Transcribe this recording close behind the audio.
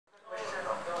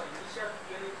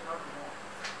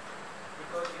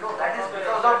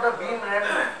beam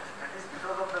remnant, that is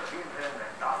because of the beam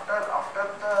remnant. After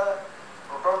the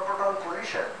proton-proton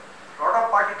collision, lot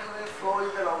of particles will flow in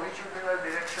the longitudinal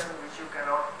direction which you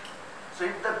cannot. So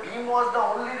if the beam was the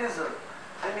only result,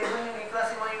 then even in E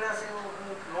plus E minus you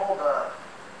wouldn't know the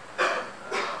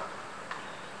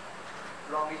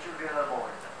longitudinal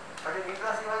momentum. But in E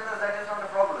plus E minus that is not a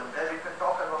problem. There you can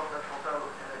talk about the total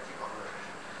energy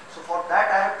conservation. So for that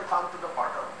I have to come to the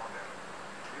pattern model.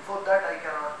 Before that I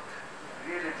cannot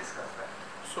really discuss that.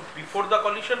 So before the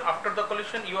collision, after the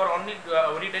collision, you are only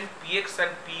worried in Px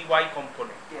and Py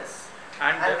component. Yes.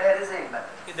 And there is an imbalance.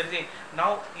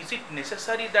 Now, is it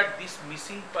necessary that these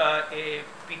missing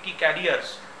PT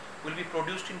carriers will be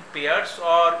produced in pairs,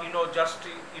 or just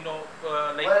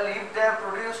like? Well, if they are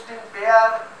produced in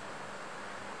pair,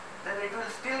 then it will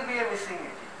still be a missing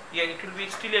ET. Yeah, it will be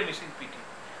still a missing PT,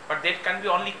 but that can be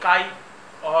only chi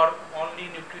or only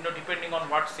neutrino, depending on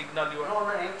what signal you are. No,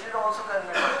 the neutrino also can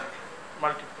be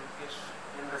multiple, yes,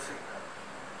 in the signal.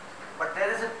 But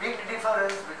there is a big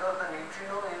difference because the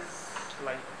neutrino is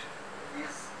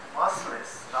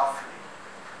massless, roughly.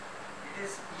 It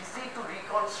is easy to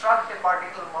reconstruct a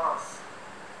particle mass,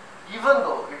 even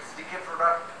though its decay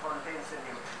product contains a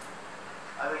neutrino.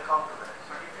 I will come to that.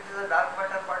 But if it is a dark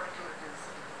matter particle, it is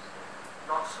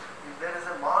not so. If there is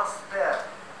a mass there,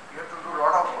 you have to do a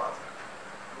lot of work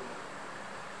to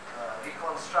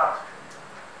reconstruct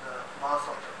the mass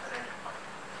of the parent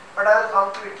particle. But I will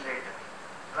come to it later.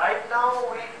 Right now,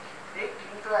 we take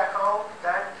into account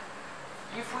that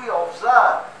if we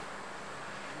observe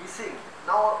missing,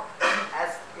 now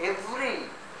as every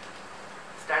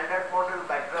standard model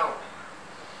background,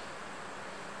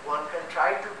 one can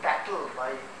try to tackle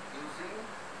by using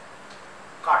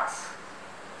cuts.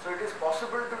 So it is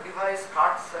possible to devise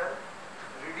cuts and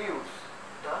reduce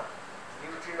the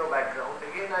neutrino background.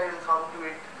 Again, I will come to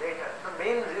it later. The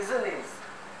main reason is,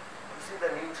 you see,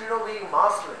 the neutrino being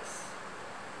massless,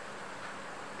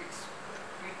 its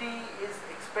PT is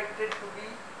expected to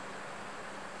be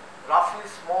roughly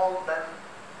small than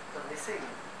the missing,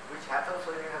 which happens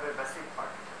when you have a massive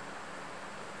particle.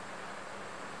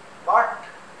 But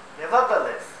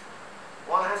nevertheless,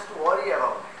 one has to worry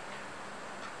about it.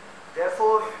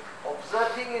 Therefore,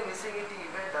 observing a missing ET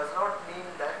event does not mean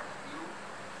that you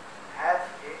have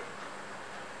an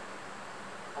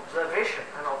observation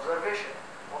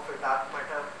of a dark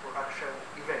matter production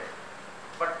event.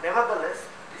 But nevertheless,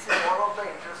 this is one of the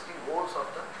interesting goals of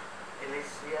the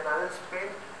LHC, and I will spend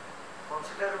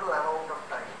considerable amount of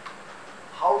time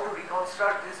how to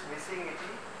reconstruct these missing ET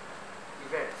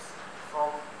events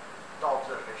from the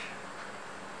observation.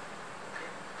 Okay.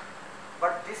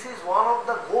 But this is one of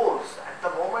the goals. At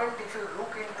the moment, if you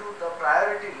look into the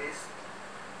priority list,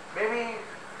 maybe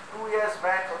 2 years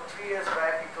back or 3 years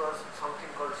back, it was something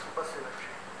called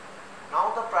supersymmetry.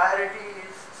 Now the priority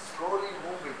is slowly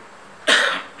moving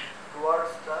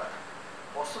towards the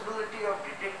possibility of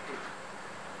detecting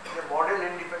in a model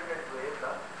independent way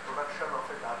the production of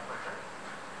a dark matter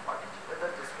particle, whether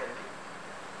this can be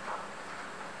done.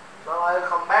 Now I will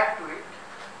come back to it,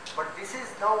 but this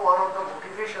is now one of the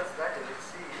motivations that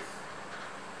LHC is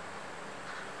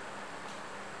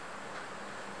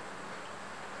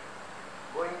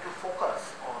going to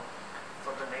focus on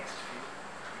for the next few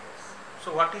years.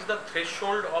 So what is the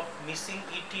threshold of missing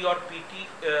ET or PT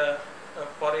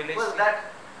for LHC? Well, that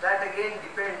again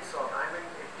depends on,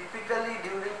 typically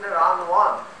during the run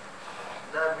 1,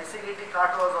 the missing ET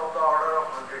cut was of the order of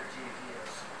 100 GeV or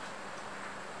so.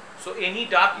 So any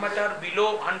dark matter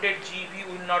below 100 GeV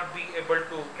will not be able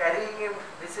to... Carrying a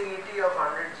missing ET of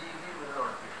 100 GeV will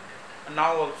not be detected.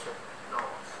 Now also? Now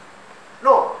also.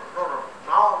 No.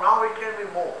 Now it can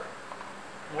be more.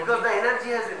 Because the energy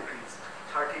has increased,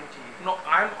 13 GeV. No,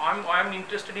 I'm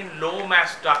interested in low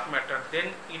mass dark matter.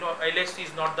 Then LHC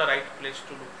is not the right place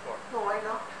to look for. No, why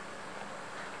not?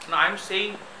 Now I'm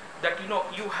saying that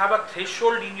you have a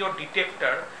threshold in your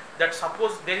detector that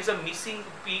suppose there is a missing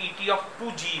PET of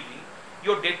 2 GeV,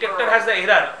 your detector has the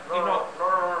error. No,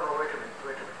 wait a minute.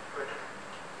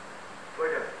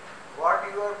 What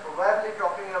you are probably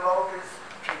talking about is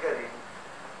triggering.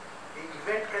 The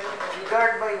event can be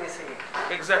triggered by missing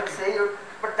ET. Exactly.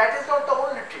 But that is not the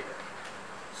only trigger.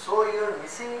 So your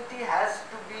missing ET has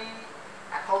to be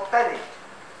accompanied.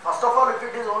 First of all, if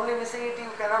it is only missing ET, you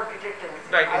cannot detect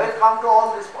anything. Right. I will come to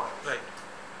all these points. Right.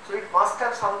 So it must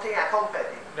have something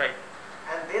accompanying. Right.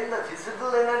 And then the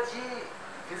visible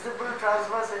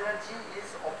transverse energy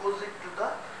is opposite to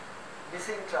the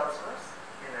missing transverse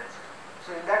energy.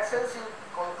 So in that sense, you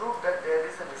conclude that there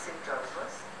is a missing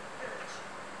transverse energy.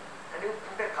 And you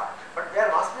put a cut. But there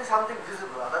must be something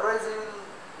visible, otherwise you will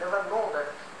never know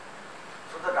that.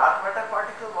 So the dark matter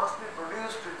particle must be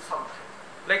produced with something.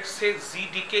 Like say Z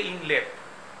decay in left,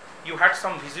 you had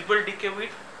some visible decay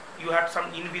width, you had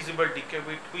some invisible decay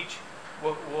width, which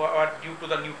were due to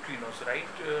the neutrinos, right?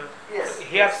 Yes.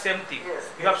 Here Yes. same thing. Yes.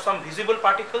 You have some visible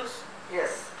particles.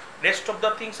 Yes. Rest of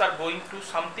the things are going to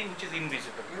something which is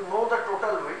invisible. You know the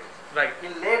total width. Right.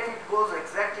 In left it goes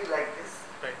exactly like this.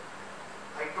 Right.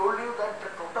 I told you that the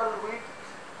total width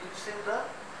gives you the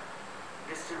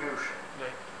distribution.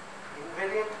 Right.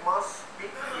 Invariant mass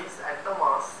peak is at the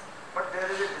mass, but there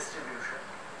is a distribution.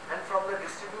 And from the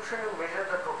distribution you measure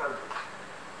the total width.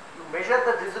 You measure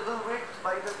the visible width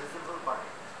by the visible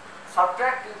particles.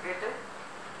 Subtract, you get a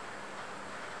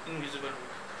Invisible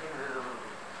width. invisible width.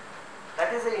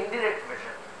 That is an indirect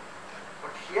measure.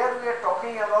 But here we are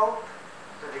talking about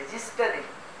the registering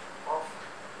of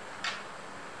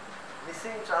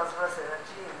missing transverse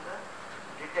energy in the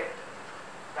detector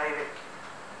directly.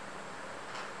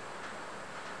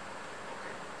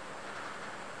 Okay.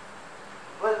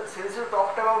 Well, since you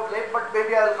talked about lab, but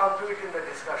maybe I will come to it in the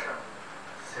discussion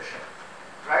session.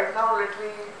 Right now, let me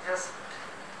just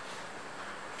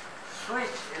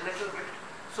switch a little bit.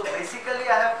 So basically,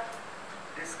 I have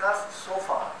discussed so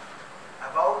far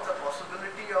about the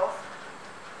possibility of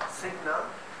signal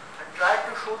and tried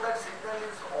to show that signal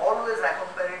is always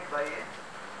accompanied by a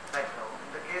background.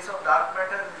 In the case of dark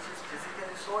matter, which is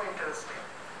physically so interesting,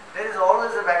 there is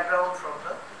always a background from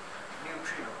the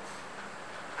neutrinos,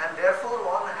 and therefore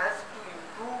one has to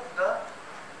improve the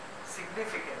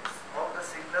significance of the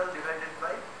signal divided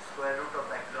by square root of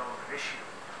background ratio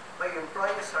by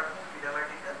employing certain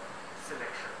kinematical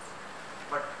selections.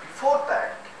 But before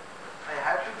that, I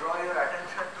have to draw your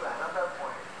attention to another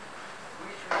point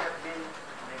which we have been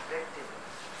neglecting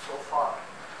so far.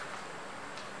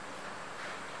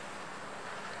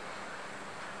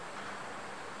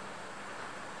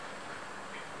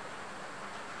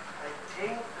 I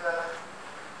think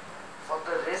for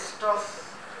the rest of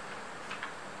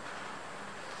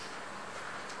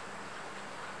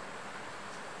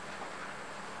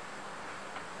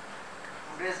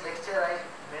today's lecture, I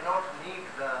may not need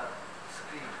the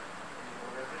screen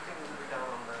anymore. Everything will be done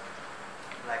on the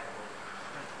blackboard.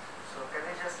 So can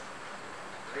I just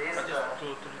raise the...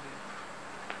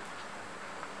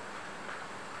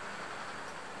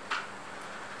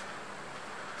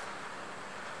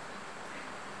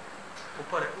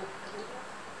 ऊपर है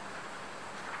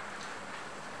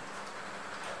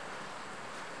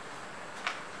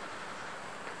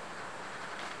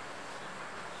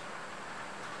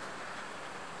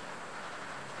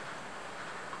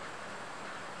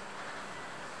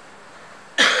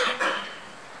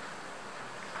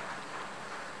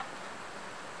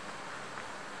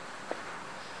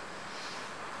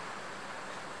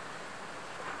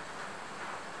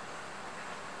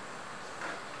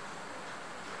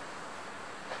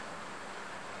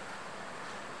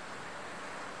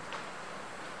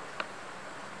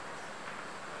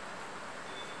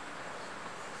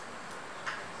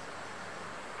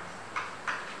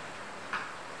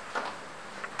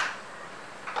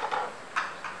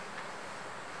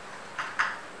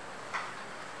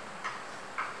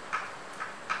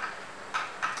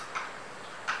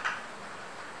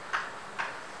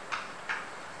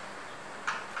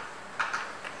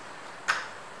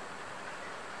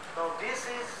Now this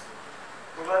is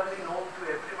probably known to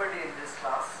everybody in this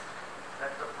class, that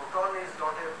the proton is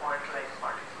not a point-like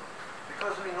particle,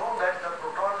 because we know that the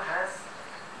proton has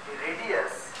a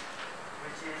radius,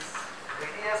 which is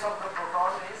radius of the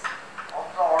proton is of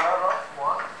the order of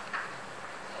 1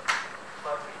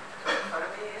 Fermi.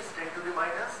 Fermi is 10 to the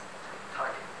minus 30.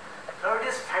 Now it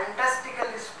is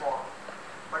fantastically small,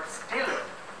 but still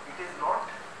it is not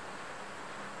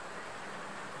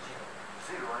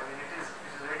zero. I mean, its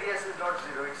radius is not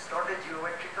zero. It's not a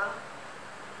geometrical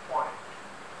point.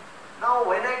 Now,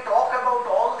 when I talk about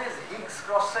all this Higgs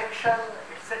cross section,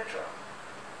 etc.,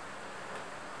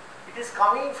 it is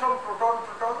coming from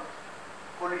proton-proton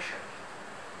collision.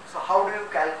 So, how do you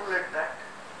calculate that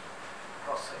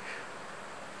cross section?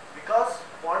 Because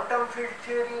quantum field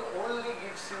theory only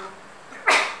gives you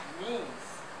means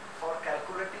for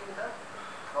calculating the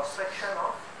cross section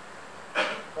of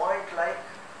point-like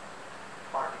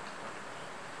particle.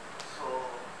 So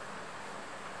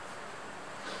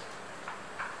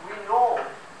we know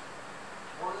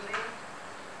only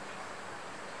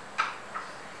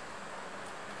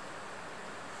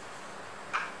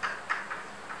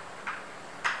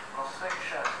cross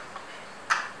section,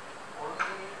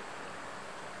 only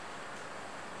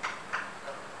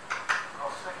the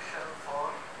cross section for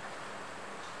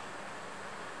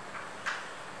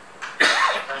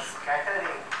the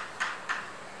scattering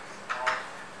of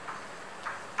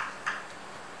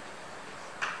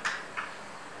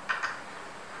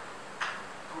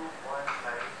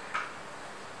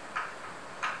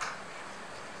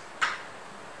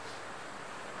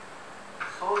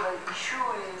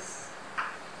issue is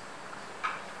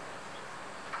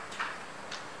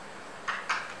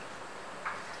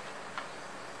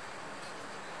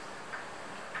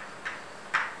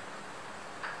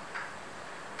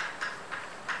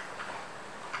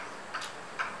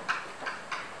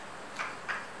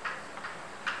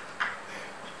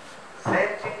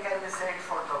same thing can be said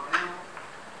for W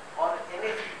or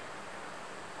anything.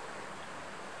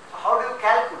 So how do you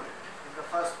calculate in the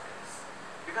first place?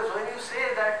 Because when you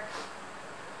say that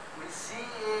we see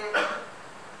a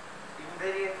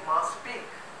invariant mass peak,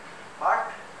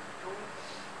 but to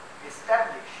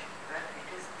establish that it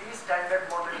is the standard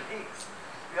model Higgs,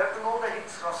 you have to know the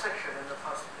Higgs cross section in the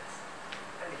first place.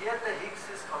 And here the Higgs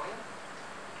is coming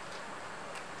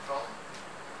from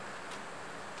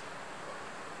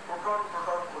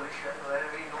proton-proton collision, where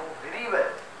we know very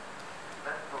well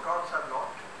that protons are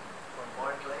not from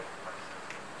point like particle.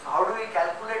 So how do we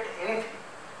calculate anything?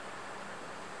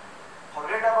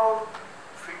 Forget about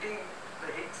fitting the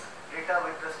Higgs data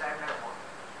with the standard model.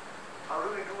 How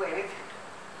do we do anything?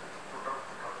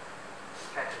 Proton-proton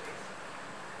statistics.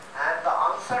 And the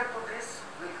answer to this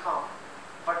will come.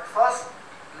 But first,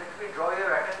 let me draw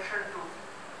your attention to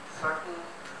certain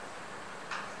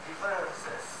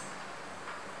differences.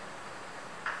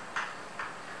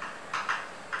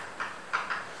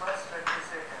 First, let me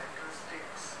say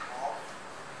characteristics of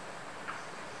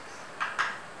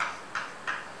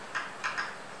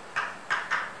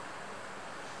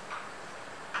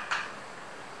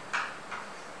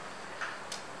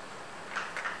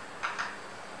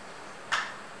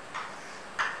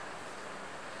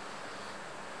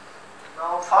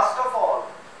now, first of all,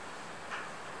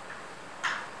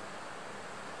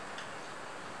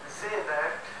 we say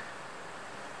that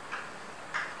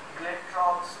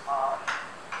electrons are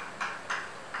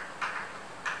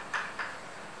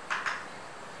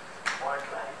point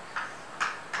like,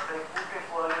 but I put a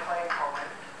qualifying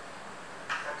comment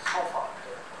that so far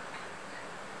they are point like.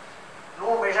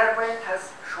 No measurement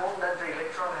has shown that the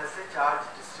electron has a charge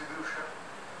distribution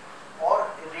or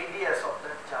a radius of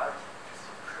that charge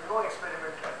distribution. No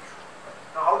experiment can show.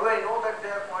 Now how do I know that they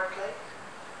are point like?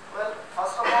 Well,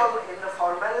 first of all, in the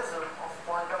formalism of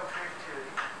quantum field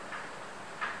theory,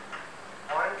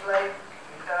 point like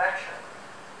interaction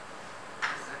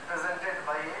is represented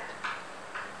by a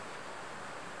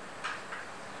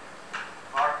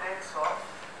vortex of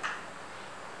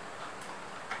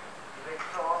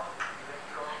electron,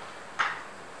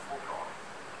 photon.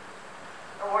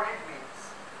 Now what it means?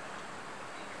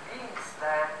 It means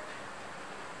that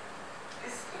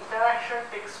this interaction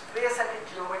takes place at a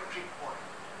geometric point.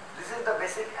 This is the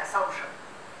basic assumption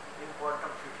in quantum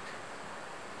field theory.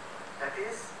 That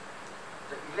is,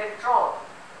 the electron,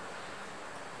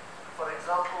 for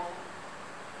example,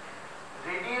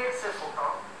 radiates a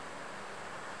photon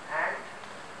and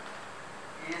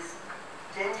is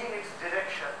changing its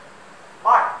direction,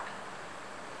 but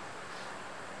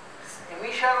this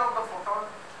emission of the photon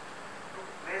took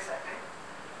place at a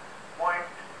point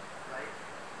like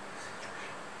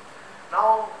situation.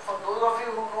 Now, for those of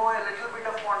you who know a little bit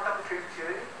of quantum field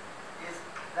theory, is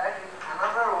that in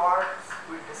another words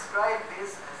we describe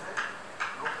this as a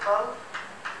local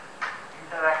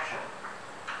interaction.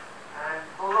 And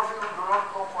those of you who do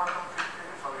not know quantum field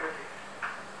theory, forget it.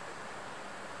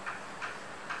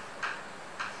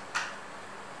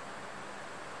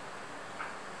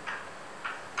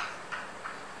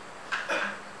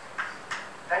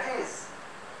 That is,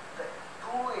 the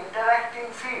two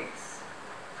interacting fields,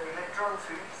 the electron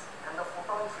fields and the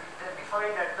photon field, they are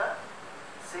defined at the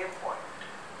same point.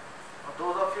 Now,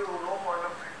 those of you who know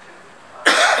quantum field theory are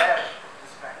aware of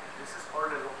this fact. This is called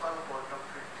a local quantum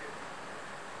field theory.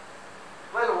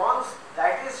 Well, once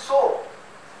that is so,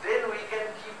 then we can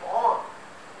keep on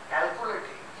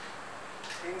calculating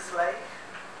things like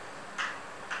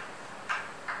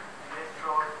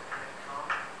electron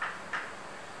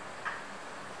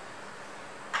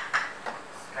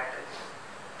strategy.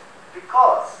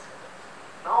 Because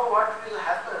now what will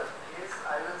happen is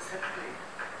I will simply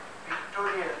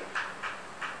pictorially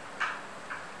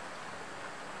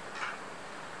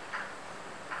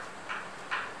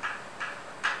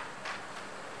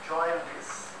join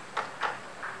this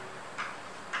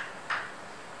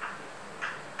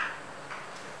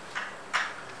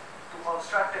to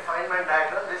construct a Feynman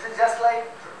diagram. This is just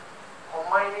like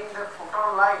combining the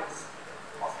photon lines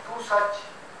of two such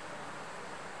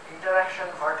interaction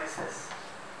vertices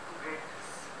to get this.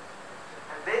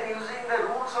 And then using the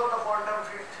rules of the quantum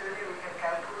field theory, we can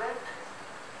calculate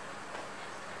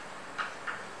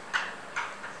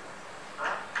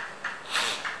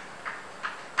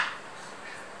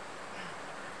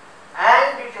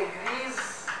and it agrees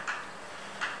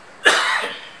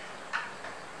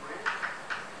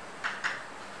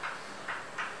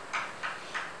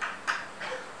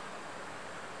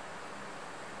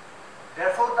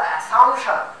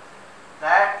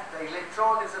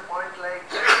electron is a point-like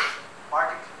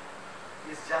particle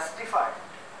is justified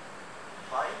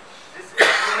by this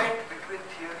agreement between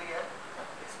theory and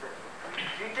experiment. We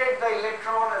treated the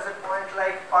electron as a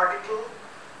point-like particle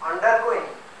undergoing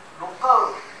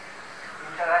local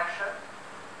interaction,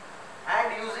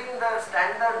 and using the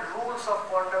standard rules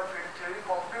of quantum field theory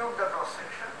compute the cross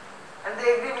section, and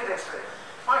they agree with experiment.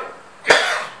 Fine.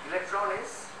 Electron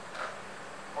is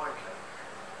point-like.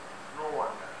 No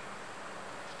wonder.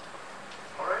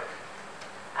 Alright?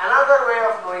 Another way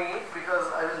of knowing it, because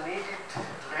I will need it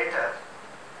later,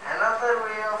 another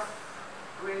way of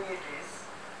doing it is,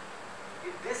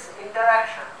 if this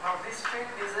interaction, now this field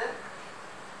is a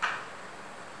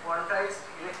quantized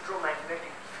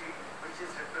electromagnetic field which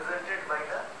is represented by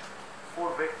the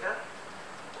 4-vector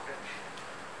potential.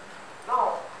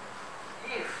 Now,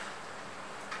 if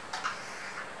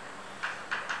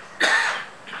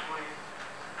we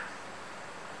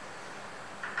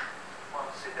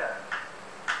consider a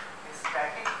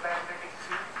static magnetic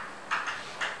field,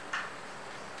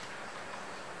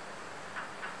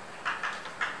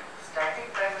 static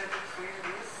magnetic field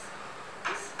is,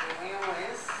 this mu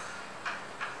is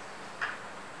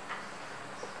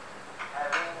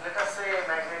having, let us say, a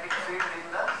magnetic field in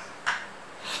the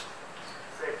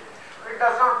z direction. It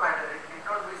does not matter, it need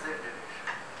not be z direction.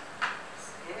 It's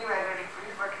any magnetic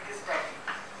field, but it is static.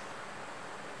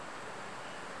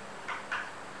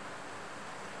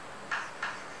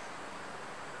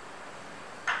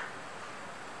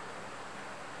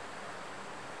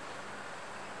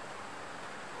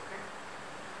 Okay.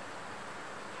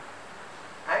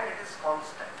 And it is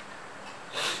constant.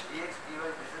 Dx, dy,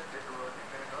 dz, they do not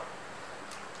depend on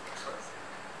x, y, z.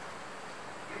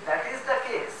 If that is the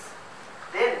case,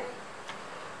 then it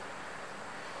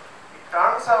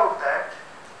turns out that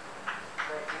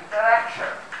the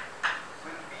interaction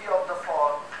will be of the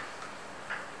form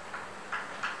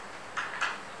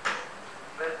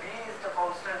where B is the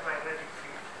constant magnetic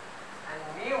field and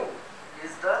mu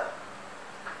is the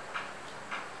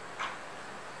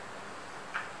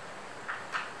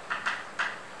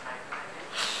magnetic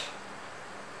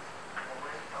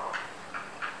moment of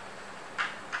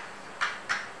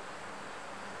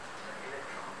the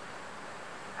electron.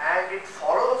 And it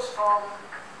follows from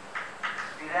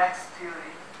Dirac's theory is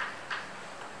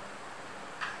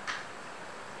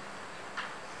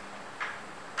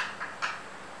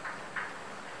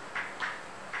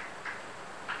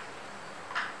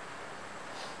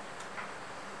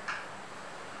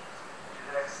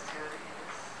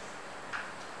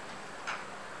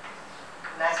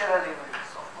natural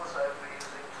units. Of course, I will be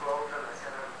using throughout the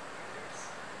natural units.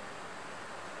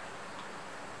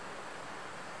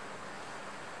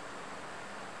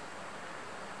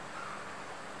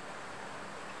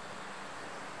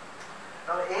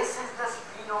 Now, S is the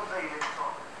spin of the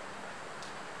electron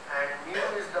and mu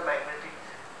is the magnetic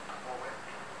moment,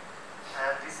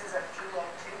 and this is actually, I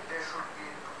think there should be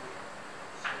a 2A.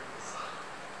 So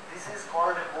this is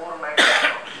called a Bohr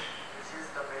magneton, which is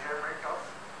the measurement of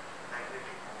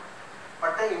magnetic moment.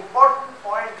 But the important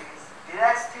point is,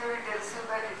 Dirac's theory tells you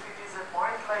that if it is a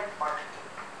point-like particle,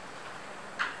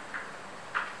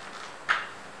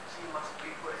 G must be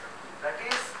equal to 2. That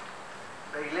is,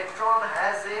 the electron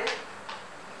has a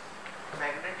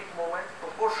magnetic moment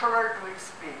proportional to its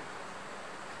spin.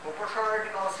 Proportionality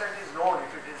constant is known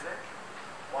if it is a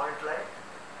point-like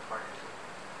particle.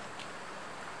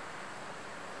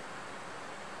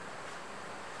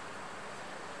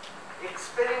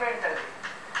 Experimentally,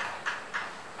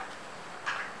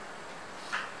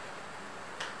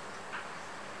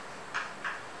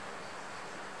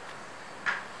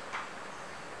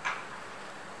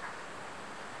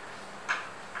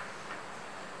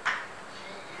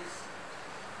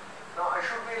 now I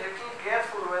should be a little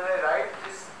careful when I write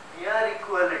this near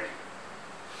equality.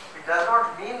 It does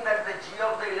not mean that the G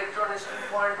of the electron is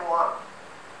 2.1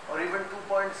 or even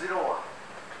 2.01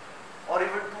 or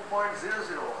even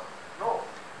 2.001. No.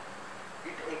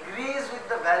 It agrees with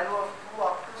the value of 2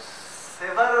 up to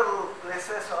several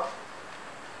places of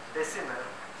decimal,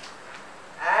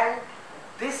 and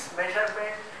this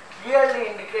measurement clearly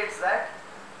indicates that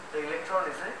the electron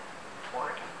is a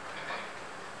point.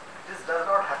 This does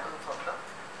not happen from the